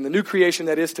 redemption, and the new creation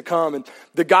that is to come, and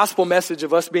the gospel message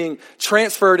of us being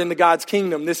transferred into God's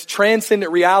kingdom, this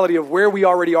transcendent reality of where we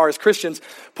already are as Christians,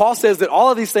 Paul says that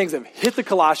all of these things have hit the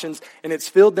Colossians and it's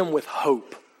filled them with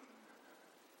hope.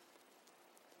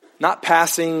 Not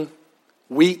passing,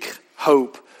 weak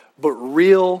hope, but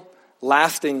real,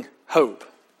 lasting hope.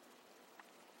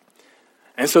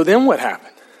 And so then what happened?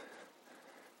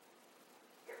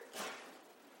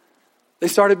 They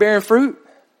started bearing fruit.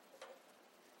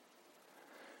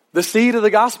 The seed of the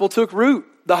gospel took root.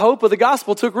 The hope of the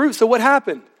gospel took root. So what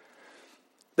happened?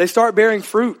 They start bearing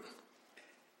fruit.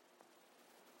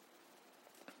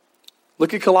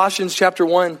 Look at Colossians chapter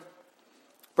 1,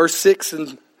 verse 6,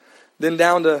 and then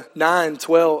down to 9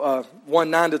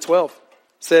 to 12.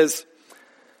 It says,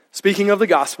 speaking of the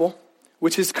gospel,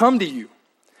 which has come to you,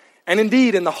 and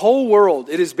indeed in the whole world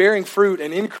it is bearing fruit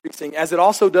and increasing, as it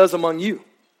also does among you.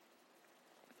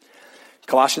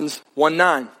 Colossians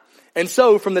 1:9. And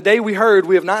so, from the day we heard,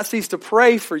 we have not ceased to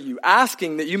pray for you,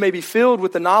 asking that you may be filled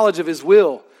with the knowledge of His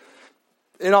will,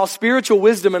 in all spiritual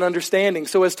wisdom and understanding,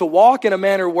 so as to walk in a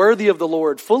manner worthy of the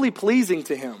Lord, fully pleasing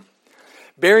to Him,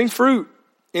 bearing fruit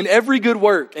in every good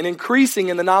work, and increasing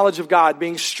in the knowledge of God,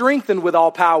 being strengthened with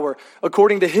all power,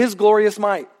 according to His glorious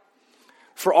might,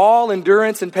 for all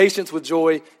endurance and patience with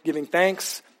joy, giving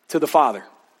thanks to the Father.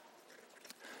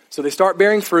 So they start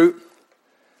bearing fruit,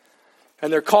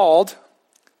 and they're called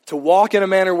to walk in a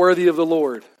manner worthy of the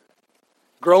Lord,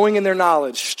 growing in their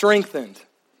knowledge, strengthened,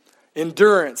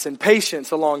 endurance and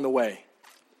patience along the way.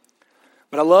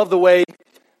 But I love the way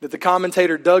that the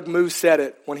commentator Doug Moo said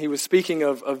it when he was speaking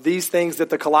of these things that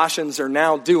the Colossians are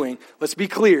now doing. Let's be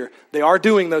clear, they are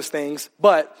doing those things,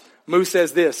 but Moo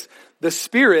says this: the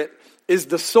Spirit is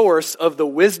the source of the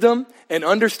wisdom and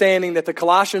understanding that the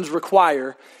Colossians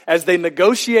require as they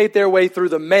negotiate their way through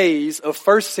the maze of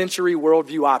first century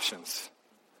worldview options.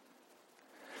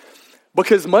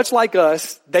 Because much like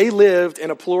us, they lived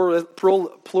in a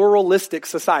pluralistic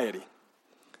society.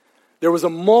 There was a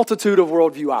multitude of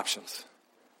worldview options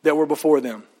that were before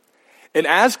them. And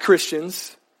as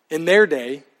Christians in their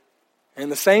day,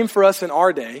 and the same for us in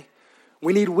our day,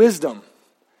 we need wisdom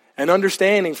and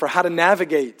understanding for how to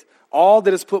navigate all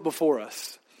that is put before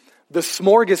us. The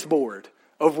smorgasbord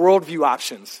of worldview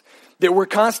options that we're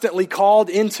constantly called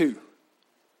into.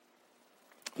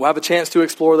 We'll have a chance to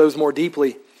explore those more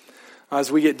deeply as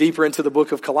we get deeper into the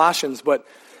book of Colossians, but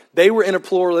they were in a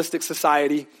pluralistic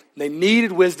society. They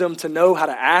needed wisdom to know how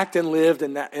to act and live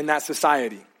in that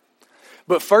society.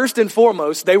 But first and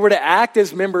foremost, they were to act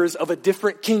as members of a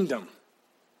different kingdom.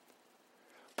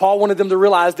 Paul wanted them to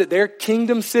realize that their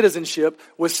kingdom citizenship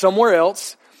was somewhere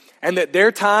else, and that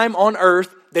their time on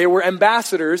earth, they were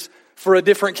ambassadors for a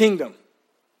different kingdom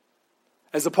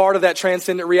as a part of that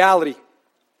transcendent reality.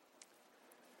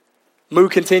 Moo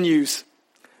continues,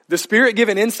 the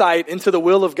Spirit-given insight into the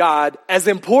will of God, as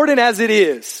important as it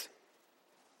is.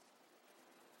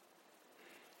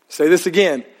 Say this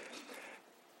again.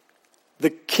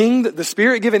 The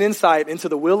Spirit-given insight into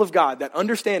the will of God, that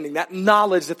understanding, that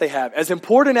knowledge that they have, as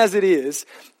important as it is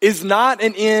not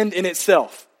an end in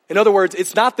itself. In other words,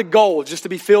 it's not the goal just to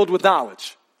be filled with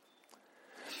knowledge.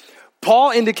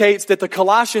 Paul indicates that the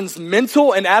Colossians'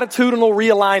 mental and attitudinal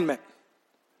realignment,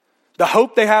 the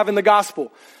hope they have in the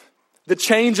gospel, the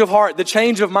change of heart, the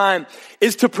change of mind,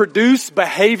 is to produce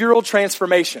behavioral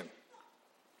transformation.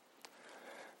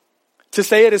 To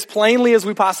say it as plainly as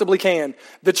we possibly can,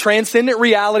 the transcendent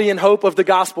reality and hope of the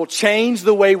gospel change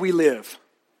the way we live.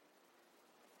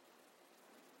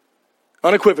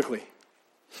 Unequivocally.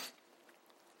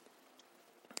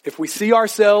 If we see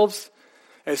ourselves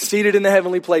as seated in the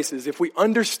heavenly places, if we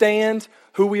understand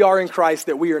who we are in Christ,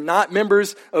 that we are not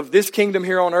members of this kingdom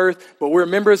here on earth, but we're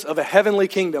members of a heavenly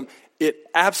kingdom, it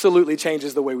absolutely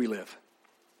changes the way we live.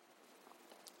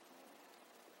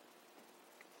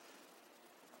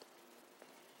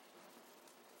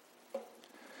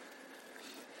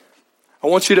 I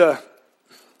want you to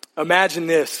imagine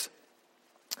this,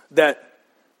 that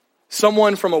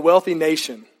someone from a wealthy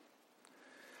nation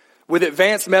with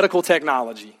advanced medical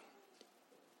technology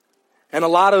and a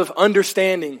lot of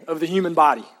understanding of the human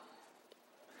body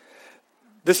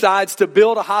decides to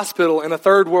build a hospital in a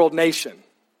third world nation.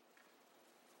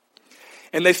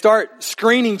 And they start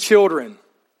screening children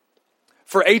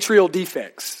for atrial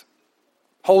defects,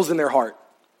 holes in their heart,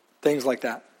 things like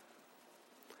that.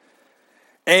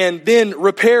 And then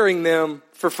repairing them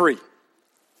for free.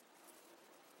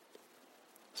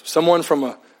 So someone from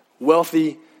a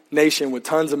wealthy nation with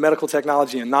tons of medical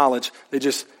technology and knowledge, they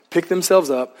just pick themselves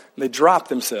up and they drop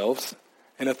themselves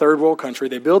in a third world country.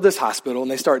 They build this hospital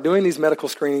and they start doing these medical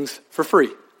screenings for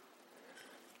free.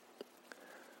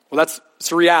 Well,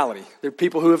 it's a reality. There are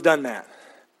people who have done that,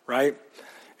 right?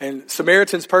 And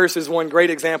Samaritan's Purse is one great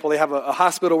example. They have a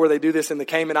hospital where they do this in the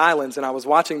Cayman Islands. And I was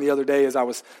watching the other day as I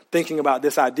was thinking about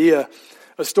this idea,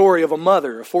 a story of a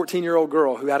mother, a 14-year-old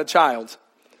girl who had a child.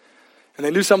 And they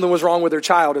knew something was wrong with their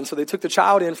child. And so they took the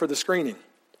child in for the screening.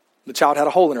 The child had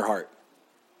a hole in her heart.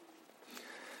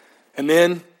 And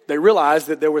then they realized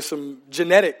that there were some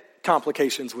genetic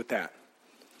complications with that.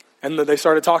 And they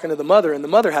started talking to the mother, and the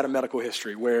mother had a medical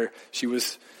history where she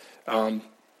was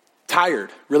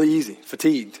tired really easy,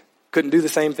 fatigued, couldn't do the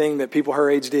same thing that people her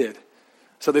age did.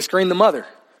 So they screened the mother,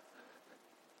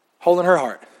 holding her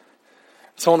heart.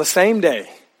 So on the same day,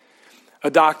 a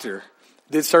doctor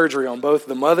did surgery on both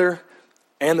the mother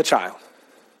and the child,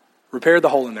 repaired the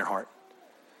hole in their heart,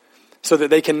 so that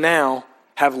they can now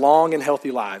have long and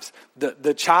healthy lives.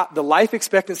 The life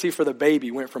expectancy for the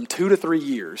baby went from 2 to 3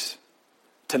 years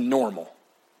to normal,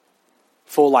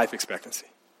 full life expectancy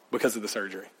because of the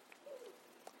surgery.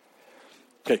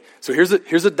 Okay, so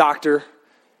here's a doctor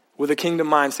with a kingdom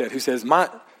mindset who says,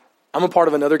 I'm a part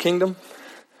of another kingdom,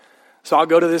 so I'll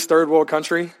go to this third world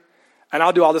country and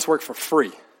I'll do all this work for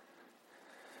free.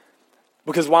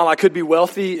 Because while I could be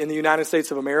wealthy in the United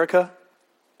States of America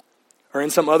or in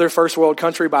some other first world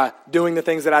country by doing the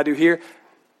things that I do here,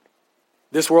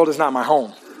 this world is not my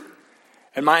home.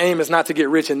 And my aim is not to get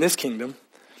rich in this kingdom.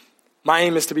 My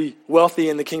aim is to be wealthy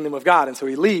in the kingdom of God. And so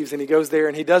he leaves and he goes there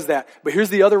and he does that. But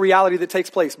here's the other reality that takes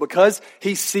place. Because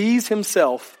he sees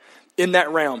himself in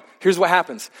that realm, here's what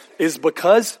happens. Is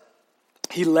because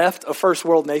he left a first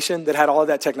world nation that had all of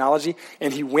that technology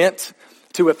and he went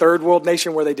to a third world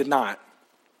nation where they did not.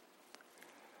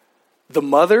 The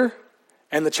mother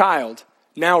and the child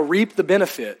now reap the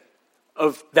benefit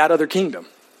of that other kingdom.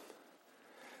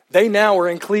 They now are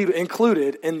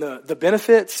included in the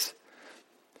benefits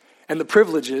and the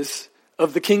privileges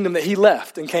of the kingdom that he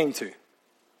left and came to.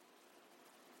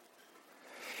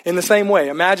 In the same way,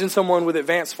 imagine someone with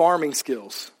advanced farming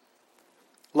skills,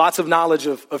 lots of knowledge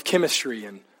of chemistry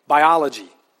and biology,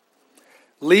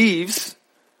 leaves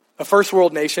a first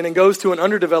world nation and goes to an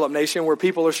underdeveloped nation where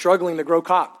people are struggling to grow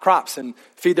crops and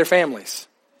feed their families.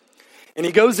 And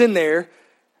he goes in there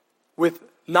with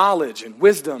knowledge and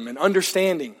wisdom and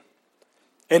understanding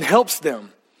and helps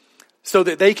them so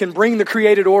that they can bring the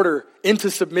created order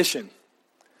into submission.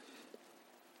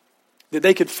 That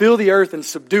they could fill the earth and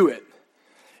subdue it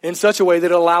in such a way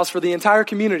that it allows for the entire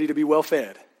community to be well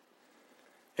fed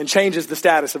and changes the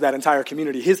status of that entire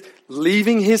community. His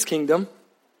leaving his kingdom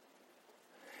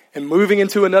and moving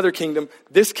into another kingdom,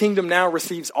 this kingdom now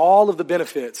receives all of the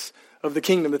benefits of the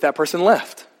kingdom that person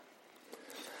left.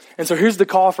 And so here's the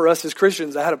call for us as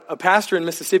Christians. I had a pastor in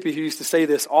Mississippi who used to say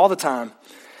this all the time.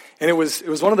 And it was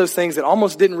one of those things that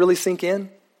almost didn't really sink in.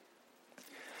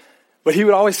 But he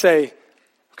would always say,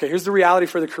 okay, here's the reality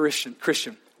for the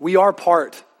Christian. We are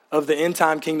part of the end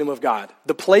time kingdom of God.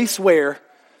 The place where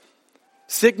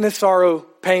sickness, sorrow,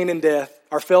 pain, and death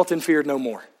are felt and feared no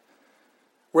more.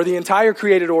 Where the entire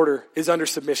created order is under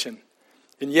submission.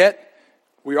 And yet,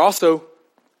 we're also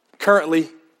currently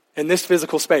in this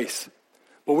physical space.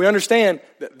 But we understand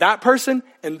that person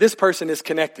and this person is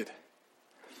connected.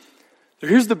 So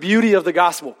here's the beauty of the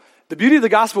gospel. The beauty of the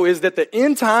gospel is that the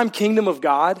end time kingdom of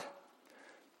God,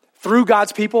 through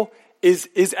God's people,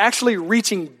 is actually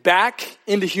reaching back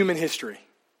into human history.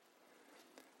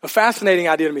 A fascinating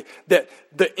idea to me. That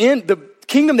the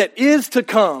kingdom that is to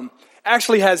come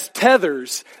actually has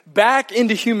tethers back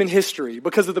into human history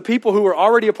because of the people who are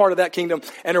already a part of that kingdom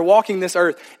and are walking this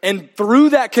earth. And through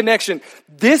that connection,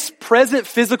 this present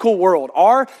physical world,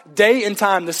 our day and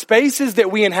time, the spaces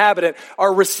that we inhabit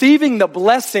are receiving the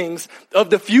blessings of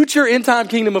the future end time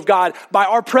kingdom of God by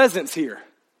our presence here.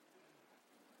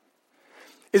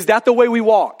 Is that the way we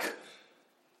walk?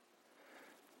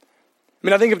 I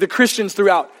mean, I think of the Christians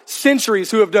throughout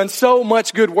centuries who have done so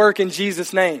much good work in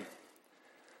Jesus' name.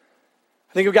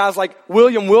 I think of guys like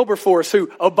William Wilberforce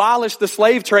who abolished the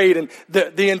slave trade and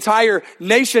the entire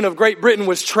nation of Great Britain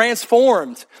was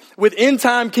transformed with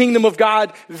end-time kingdom of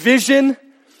God vision,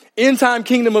 end-time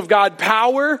kingdom of God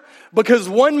power, because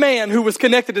one man who was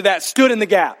connected to that stood in the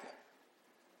gap.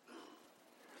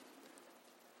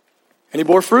 And he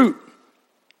bore fruit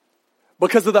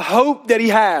because of the hope that he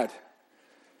had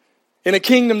in a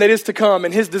kingdom that is to come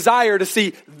and his desire to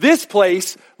see this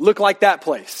place look like that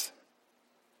place.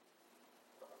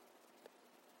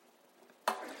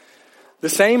 The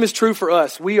same is true for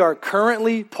us. We are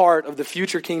currently part of the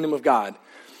future kingdom of God.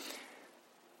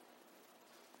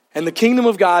 And the kingdom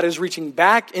of God is reaching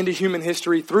back into human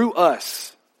history through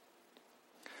us.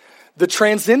 The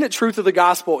transcendent truth of the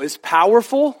gospel is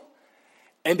powerful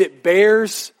and it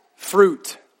bears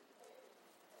fruit.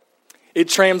 It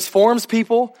transforms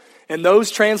people, and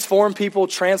those transformed people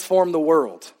transform the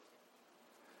world.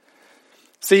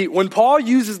 See, when Paul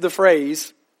uses the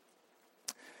phrase,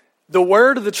 the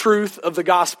word of the truth of the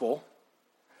gospel,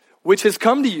 which has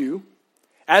come to you,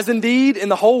 as indeed in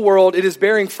the whole world it is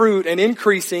bearing fruit and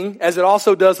increasing, as it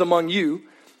also does among you,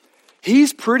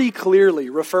 he's pretty clearly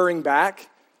referring back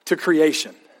to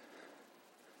creation.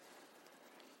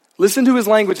 Listen to his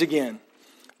language again.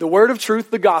 The word of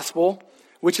truth, the gospel,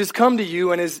 which has come to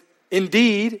you and is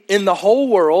indeed in the whole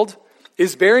world,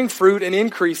 is bearing fruit and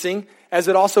increasing as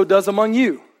it also does among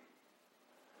you.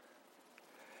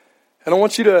 And I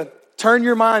want you to turn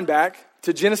your mind back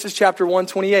to Genesis chapter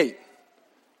 1:28.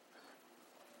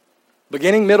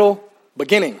 Beginning, middle,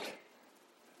 beginning.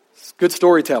 It's good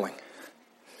storytelling.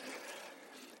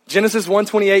 Genesis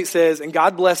 1:28 says, and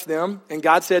God blessed them, and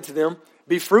God said to them,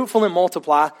 be fruitful and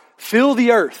multiply, fill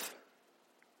the earth.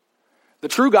 The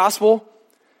true gospel,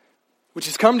 which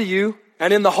has come to you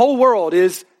and in the whole world,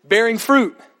 is bearing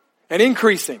fruit and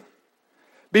increasing.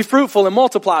 Be fruitful and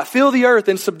multiply, fill the earth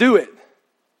and subdue it.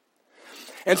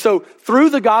 And so through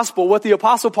the gospel, what the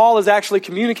Apostle Paul is actually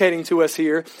communicating to us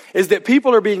here is that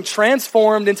people are being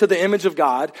transformed into the image of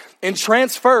God and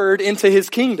transferred into his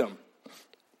kingdom.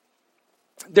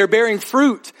 They're bearing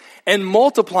fruit and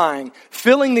multiplying,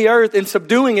 filling the earth and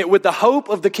subduing it with the hope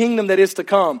of the kingdom that is to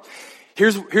come.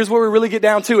 Here's where we really get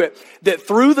down to it. That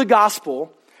through the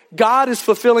gospel, God is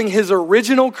fulfilling his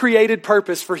original created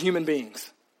purpose for human beings.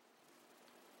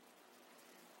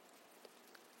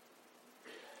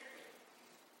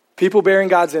 People bearing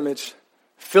God's image,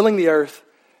 filling the earth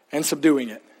and subduing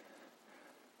it.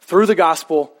 Through the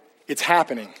gospel, it's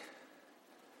happening.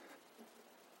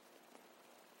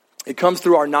 It comes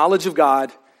through our knowledge of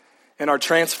God and our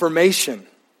transformation.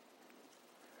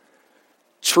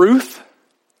 Truth,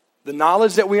 the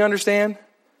knowledge that we understand,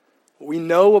 what we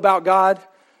know about God,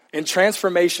 and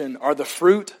transformation are the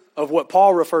fruit of what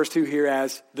Paul refers to here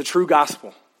as the true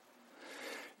gospel.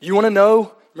 You want to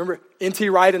know? Remember, N.T.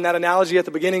 Wright in that analogy at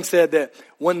the beginning said that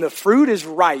when the fruit is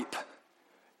ripe,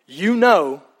 you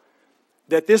know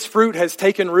that this fruit has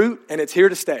taken root and it's here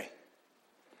to stay.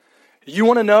 You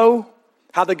want to know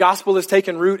how the gospel has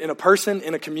taken root in a person,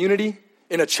 in a community,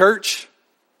 in a church?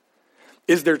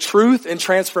 Is there truth and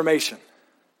transformation?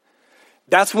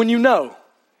 That's when you know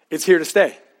it's here to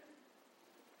stay.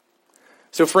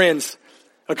 So friends,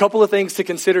 a couple of things to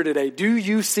consider today. Do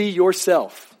you see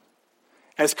yourself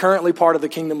as currently part of the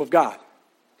kingdom of God?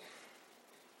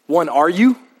 One, are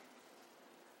you?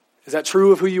 Is that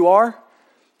true of who you are?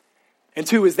 And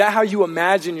two, is that how you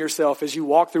imagine yourself as you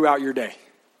walk throughout your day?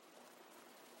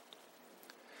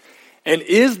 And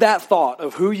is that thought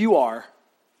of who you are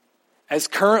as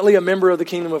currently a member of the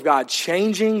kingdom of God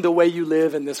changing the way you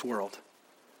live in this world?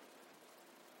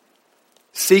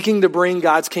 Seeking to bring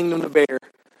God's kingdom to bear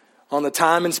on the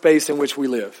time and space in which we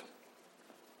live.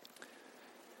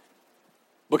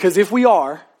 Because if we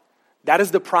are, that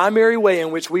is the primary way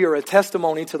in which we are a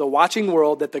testimony to the watching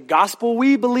world that the gospel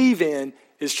we believe in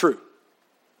is true.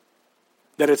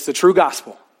 That it's the true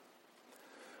gospel.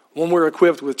 When we're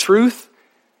equipped with truth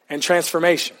and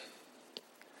transformation.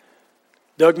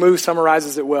 Doug Moo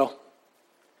summarizes it well.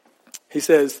 He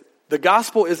says, the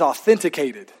gospel is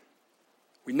authenticated.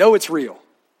 We know it's real.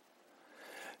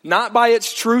 Not by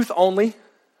its truth only,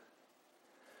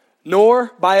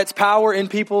 nor by its power in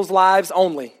people's lives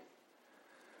only,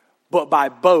 but by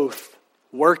both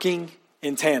working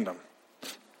in tandem.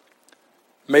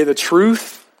 May the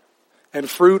truth and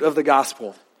fruit of the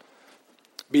gospel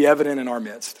be evident in our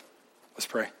midst. Let's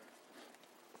pray.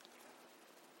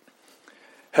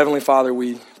 Heavenly Father,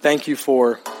 we thank you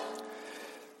for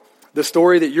the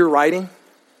story that you're writing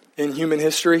in human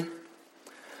history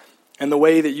and the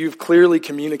way that you've clearly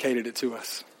communicated it to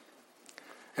us.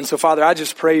 And so, Father, I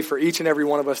just pray for each and every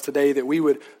one of us today that we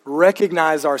would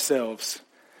recognize ourselves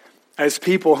as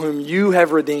people whom you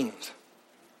have redeemed.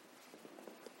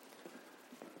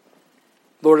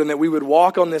 Lord, and that we would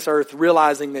walk on this earth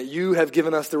realizing that you have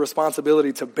given us the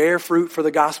responsibility to bear fruit for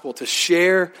the gospel, to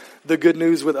share the good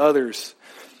news with others,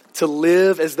 to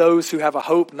live as those who have a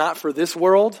hope not for this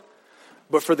world,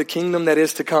 but for the kingdom that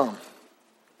is to come.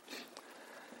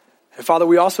 And Father,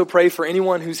 we also pray for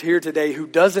anyone who's here today who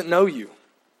doesn't know you,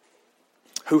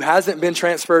 who hasn't been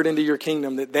transferred into your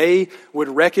kingdom, that they would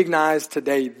recognize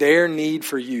today their need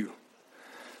for you.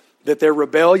 That their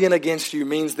rebellion against you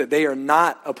means that they are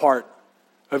not a part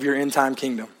of your end time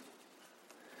kingdom.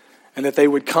 And that they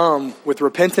would come with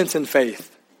repentance and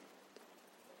faith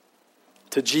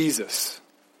to Jesus,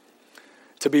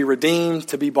 to be redeemed,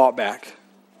 to be bought back.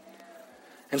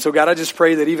 And so God, I just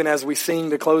pray that even as we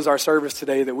sing to close our service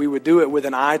today, that we would do it with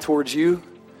an eye towards you,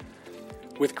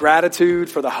 with gratitude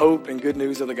for the hope and good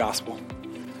news of the gospel.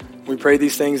 We pray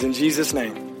these things in Jesus'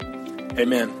 name.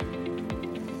 Amen.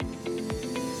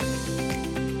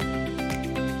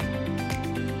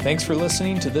 Thanks for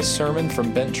listening to this sermon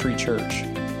from Bent Tree Church.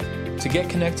 To get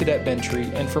connected at Bent Tree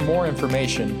and for more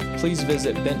information, please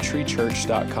visit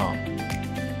benttreechurch.com.